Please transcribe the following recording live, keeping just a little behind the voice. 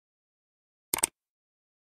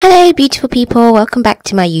Hello beautiful people, welcome back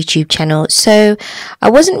to my YouTube channel. So I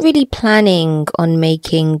wasn't really planning on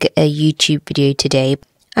making a YouTube video today.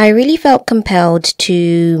 I really felt compelled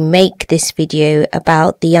to make this video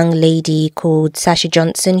about the young lady called Sasha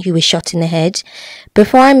Johnson who was shot in the head.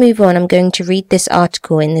 Before I move on, I'm going to read this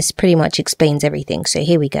article and this pretty much explains everything. So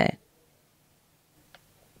here we go.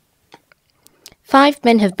 5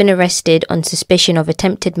 men have been arrested on suspicion of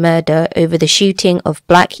attempted murder over the shooting of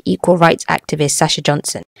black equal rights activist Sasha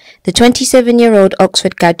Johnson. The 27-year-old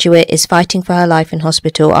Oxford graduate is fighting for her life in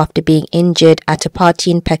hospital after being injured at a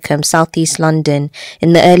party in Peckham, southeast London,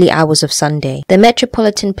 in the early hours of Sunday. The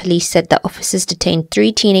Metropolitan Police said that officers detained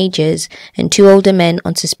 3 teenagers and 2 older men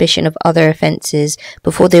on suspicion of other offences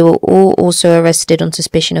before they were all also arrested on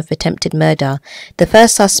suspicion of attempted murder. The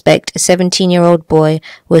first suspect, a 17-year-old boy,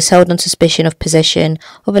 was held on suspicion of possession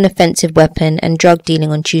of an offensive weapon and drug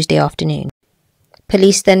dealing on Tuesday afternoon.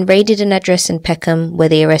 Police then raided an address in Peckham where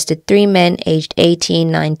they arrested 3 men aged 18,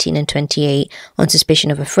 19 and 28 on suspicion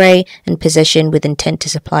of affray and possession with intent to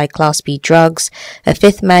supply Class B drugs. A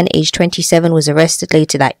 5th man aged 27 was arrested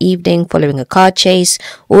later that evening following a car chase,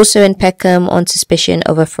 also in Peckham, on suspicion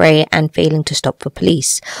of affray and failing to stop for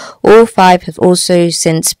police. All 5 have also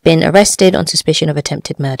since been arrested on suspicion of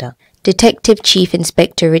attempted murder. Detective Chief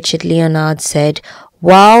Inspector Richard Leonard said,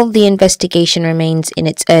 "While the investigation remains in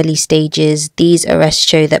its early stages, these arrests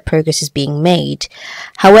show that progress is being made.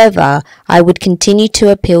 However, I would continue to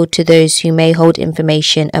appeal to those who may hold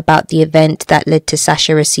information about the event that led to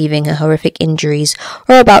Sasha receiving her horrific injuries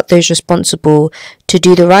or about those responsible to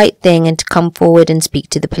do the right thing and to come forward and speak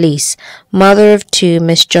to the police." Mother of 2,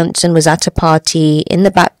 Miss Johnson was at a party in the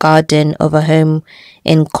back garden of a home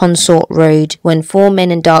in Consort Road when 4 men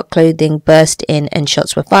in dark clothing burst in and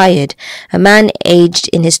shots were fired. A man aged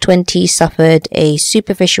in his 20s suffered a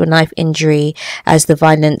superficial knife injury as the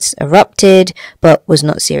violence erupted, but was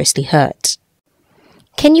not seriously hurt.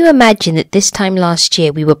 Can you imagine that this time last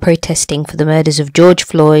year we were protesting for the murders of George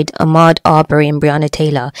Floyd, Ahmaud Arbery and Breonna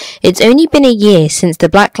Taylor? It's only been a year since the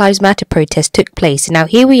Black Lives Matter protest took place, and now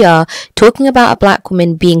here we are talking about a black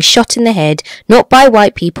woman being shot in the head, not by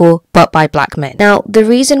white people, but by black men. Now, the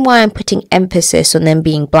reason why I'm putting emphasis on them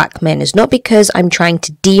being black men is not because I'm trying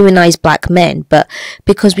to demonize black men, but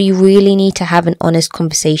because we really need to have an honest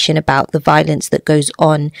conversation about the violence that goes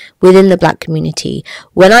on within the black community.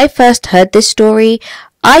 When I first heard this story,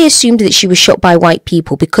 I assumed that she was shot by white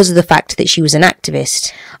people because of the fact that she was an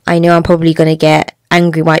activist. I know I'm probably going to get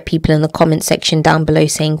angry white people in the comment section down below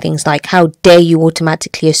saying things like, "How dare you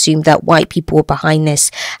automatically assume that white people were behind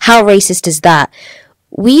this? How racist is that?"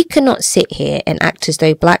 We cannot sit here and act as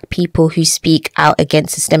though black people who speak out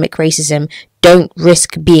against systemic racism don't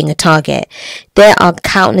risk being a target. There are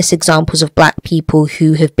countless examples of black people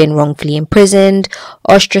who have been wrongfully imprisoned,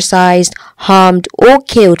 ostracized, harmed, or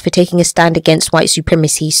killed for taking a stand against white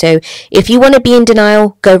supremacy. So if you want to be in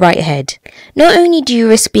denial, go right ahead. Not only do you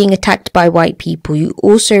risk being attacked by white people, you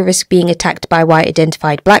also risk being attacked by white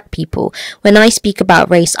identified black people. When I speak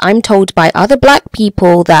about race, I'm told by other black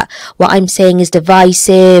people that what I'm saying is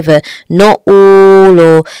divisive, or not all,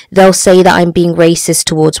 or they'll say that I'm being racist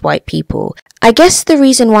towards white people. I guess the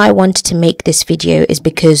reason why I wanted to make this video is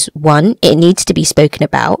because 1, it needs to be spoken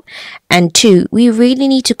about, and 2, we really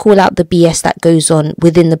need to call out the BS that goes on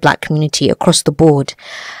within the black community across the board.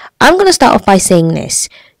 I'm going to start off by saying this.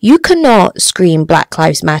 You cannot scream Black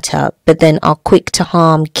Lives Matter, but then are quick to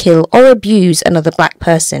harm, kill, or abuse another black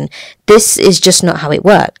person. This is just not how it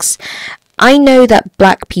works. I know that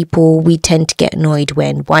black people, we tend to get annoyed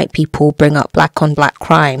when white people bring up black on black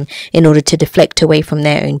crime in order to deflect away from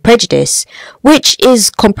their own prejudice, which is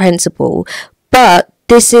comprehensible, but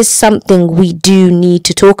this is something we do need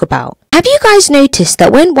to talk about. Have you guys noticed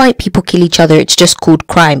that when white people kill each other, it's just called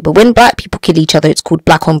crime, but when black people kill each other, it's called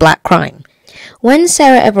black on black crime? When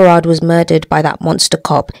Sarah Everard was murdered by that monster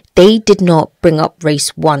cop, they did not bring up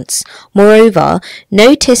race once. Moreover,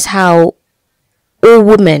 notice how all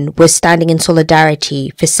women were standing in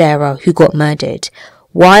solidarity for Sarah, who got murdered.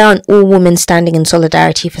 Why aren't all women standing in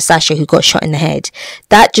solidarity for Sasha, who got shot in the head?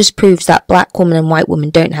 That just proves that black women and white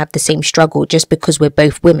women don't have the same struggle just because we're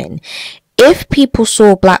both women. If people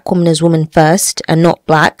saw black women as women first and not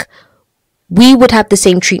black, we would have the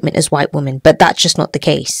same treatment as white women, but that's just not the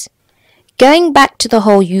case. Going back to the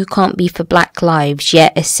whole you can't be for black lives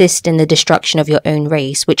yet assist in the destruction of your own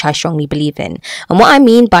race, which I strongly believe in. And what I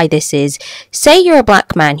mean by this is, say you're a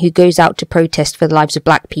black man who goes out to protest for the lives of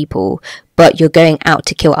black people, but you're going out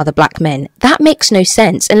to kill other black men. That makes no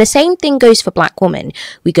sense. And the same thing goes for black women.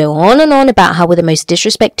 We go on and on about how we're the most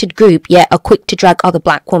disrespected group, yet are quick to drag other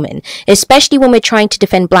black women, especially when we're trying to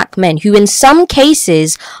defend black men who in some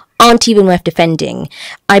cases aren't even worth defending.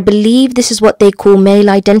 I believe this is what they call male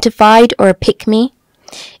identified or a pick-me.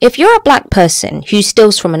 If you're a black person who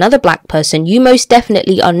steals from another black person, you most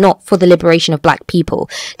definitely are not for the liberation of black people.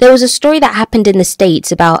 There was a story that happened in the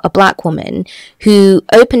States about a black woman who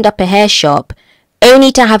opened up a hair shop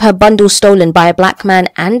only to have her bundle stolen by a black man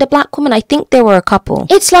and a black woman. I think there were a couple.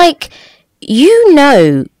 It's like, you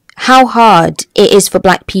know how hard it is for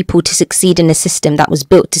black people to succeed in a system that was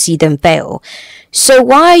built to see them fail. So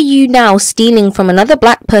why are you now stealing from another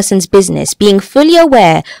black person's business, being fully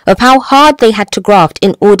aware of how hard they had to graft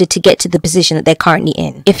in order to get to the position that they're currently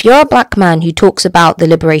in? If you're a black man who talks about the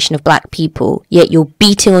liberation of black people, yet you're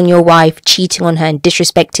beating on your wife, cheating on her and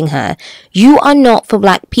disrespecting her, you are not for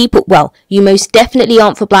black people. Well, you most definitely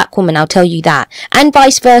aren't for black women, I'll tell you that. And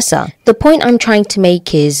vice versa. The point I'm trying to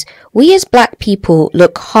make is, we as black people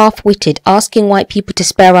look half-witted asking white people to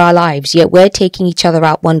spare our lives, yet we're taking each other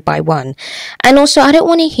out one by one. And also, I don't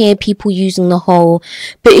want to hear people using the whole,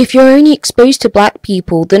 but if you're only exposed to black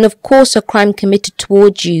people, then of course a crime committed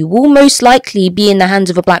towards you will most likely be in the hands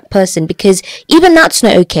of a black person, because even that's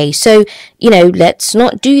not okay. So, let's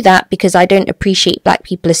not do that, because I don't appreciate black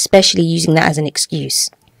people especially using that as an excuse.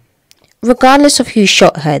 Regardless of who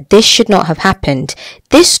shot her, this should not have happened.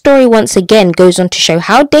 This story once again goes on to show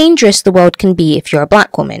how dangerous the world can be if you're a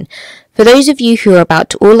black woman. For those of you who are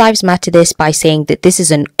about to all lives matter this by saying that this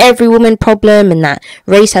is an every woman problem and that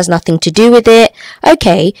race has nothing to do with it,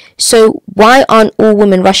 okay, so why aren't all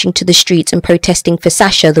women rushing to the streets and protesting for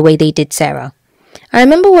Sasha the way they did Sarah? I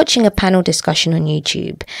remember watching a panel discussion on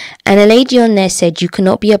YouTube, and a lady on there said you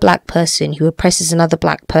cannot be a black person who oppresses another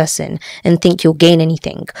black person and think you'll gain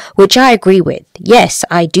anything, which I agree with. Yes,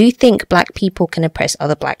 I do think black people can oppress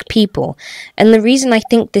other black people, and the reason I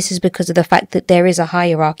think this is because of the fact that there is a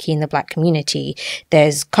hierarchy in the black community.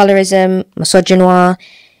 There's colorism, misogynoir.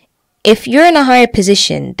 If you're in a higher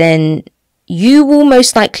position, then you will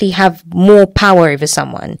most likely have more power over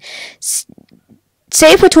someone.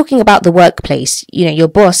 Say if we're talking about the workplace, your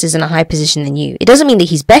boss is in a higher position than you. It doesn't mean that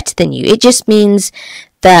he's better than you. It just means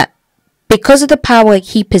that because of the power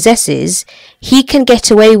he possesses, he can get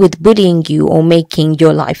away with bullying you or making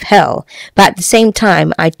your life hell. But at the same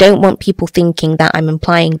time, I don't want people thinking that I'm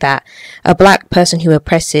implying that a black person who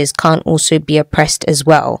oppresses can't also be oppressed as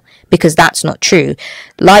well, because that's not true.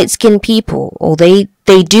 Light-skinned people, or they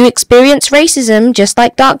do experience racism just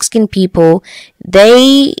like dark-skinned people,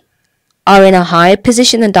 they are in a higher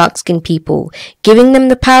position than dark-skinned people, giving them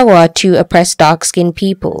the power to oppress dark-skinned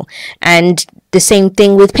people. And the same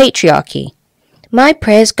thing with patriarchy. My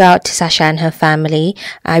prayers go out to Sasha and her family.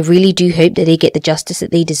 I really do hope that they get the justice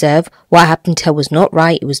that they deserve. What happened to her was not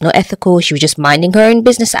right. It was not ethical. She was just minding her own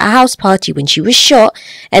business at a house party when she was shot.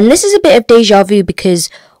 And this is a bit of deja vu,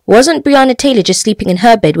 because wasn't Breonna Taylor just sleeping in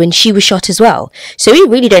her bed when she was shot as well? So we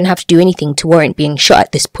really don't have to do anything to warrant being shot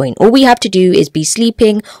at this point. All we have to do is be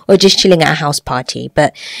sleeping or just chilling at a house party.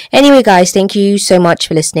 But anyway, guys, thank you so much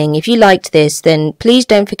for listening. If you liked this, then please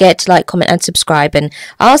don't forget to like, comment and subscribe. And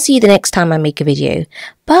I'll see you the next time I make a video.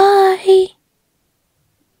 Bye!